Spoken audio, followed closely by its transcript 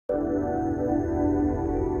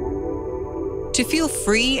To feel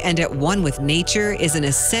free and at one with nature is an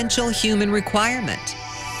essential human requirement.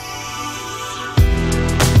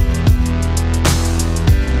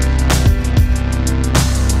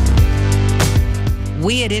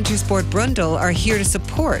 We at Intersport Bründl are here to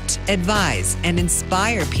support, advise, and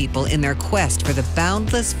inspire people in their quest for the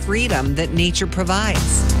boundless freedom that nature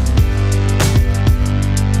provides.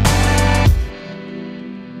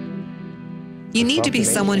 You need to be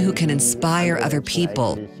someone who can inspire other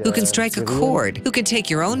people, who can strike a chord, who can take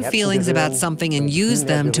your own feelings about something and use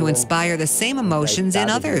them to inspire the same emotions in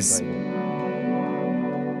others.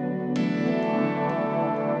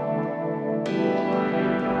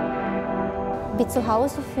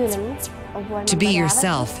 To be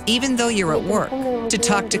yourself, even though you're at work, to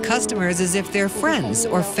talk to customers as if they're friends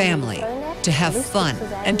or family, to have fun,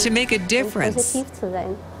 and to make a difference.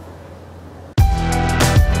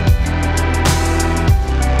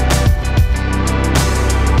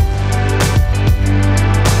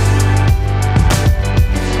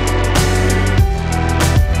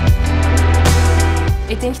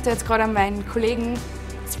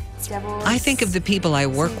 I think of the people I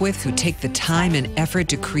work with who take the time and effort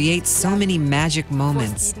to create so many magic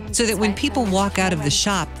moments, so that when people walk out of the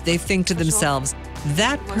shop, they think to themselves,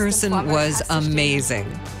 that person was amazing.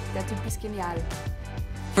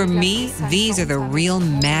 For me, these are the real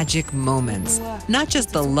magic moments. Not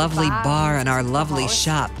just the lovely bar and our lovely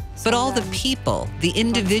shop, but all the people, the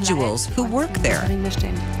individuals who work there.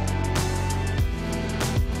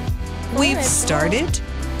 We've started.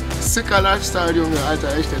 Sicker Lifestyle, Junge, Alter,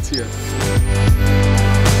 echt jetzt hier.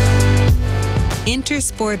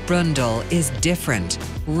 Intersport Bründl is different,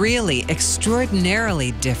 really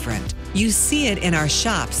extraordinarily different. You see it in our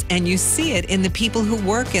shops and you see it in the people who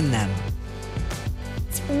work in them.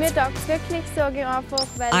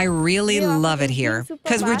 I really love it here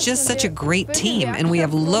because we're just such a great team and we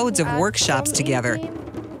have loads of workshops together.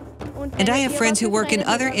 And I have friends who work in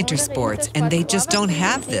other Intersports and they just don't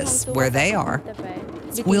have this where they are.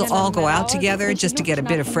 We'll all go out together just to get a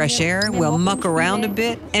bit of fresh air, we'll muck around a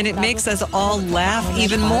bit, and it makes us all laugh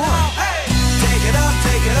even more. Hey, take it up,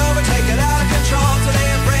 take it over, take it out of control.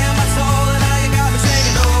 Today I'm freeing my soul and now you got me singing.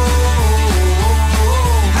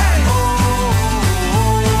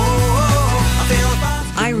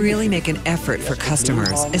 I really make an effort for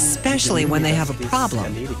customers, especially when they have a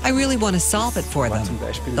problem. I really want to solve it for them.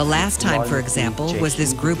 The last time, for example, was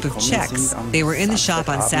this group of Czechs. They were in the shop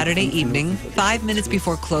on Saturday evening, 5 minutes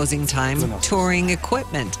before closing time, touring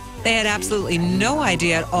equipment. They had absolutely no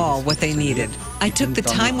idea at all what they needed. I took the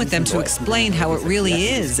time with them to explain how it really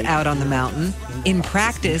is out on the mountain. In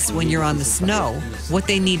practice, when you're on the snow, what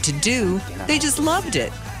they need to do, they just loved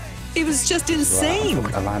it. It was just insane.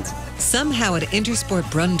 Somehow at Intersport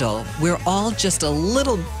Bründl, we're all just a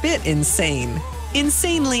little bit insane.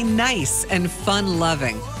 Insanely nice and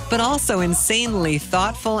fun-loving, but also insanely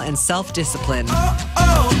thoughtful and self-disciplined.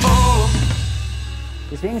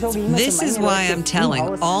 This is why I'm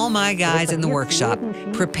telling all my guys in the workshop,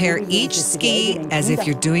 prepare each ski as if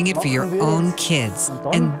you're doing it for your own kids.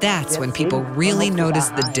 And that's when people really notice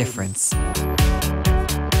the difference.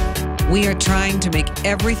 We are trying to make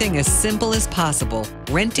everything as simple as possible.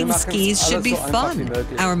 Renting skis should be fun.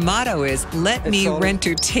 Our motto is, let me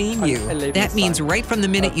rentertain you. That means right from the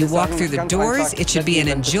minute you walk through the doors, it should be an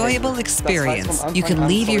enjoyable experience. You can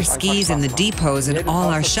leave your skis in the depots in all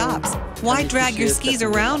our shops. Why drag your skis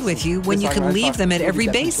around with you when you can leave them at every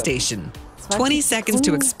base station? 20 seconds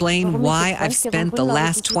to explain why I've spent the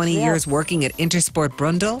last 20 years working at Intersport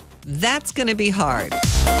Bründl? That's gonna be hard.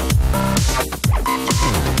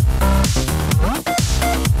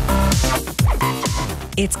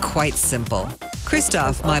 It's quite simple.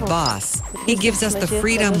 Christoph, my boss, he gives us the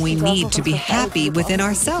freedom we need to be happy within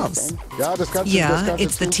ourselves. Yeah,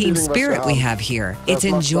 it's the team spirit we have here. It's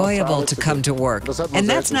enjoyable to come to work, and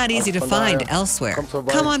that's not easy to find elsewhere.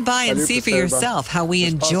 Come on by and see for yourself how we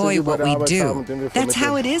enjoy what we do. That's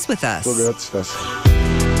how it is with us.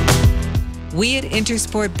 We at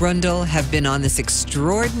Intersport Bründl have been on this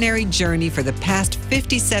extraordinary journey for the past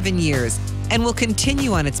 57 years and will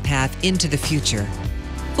continue on its path into the future.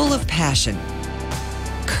 Full of passion,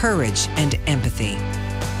 courage, and empathy.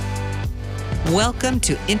 Welcome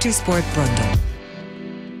to Intersport Bründl.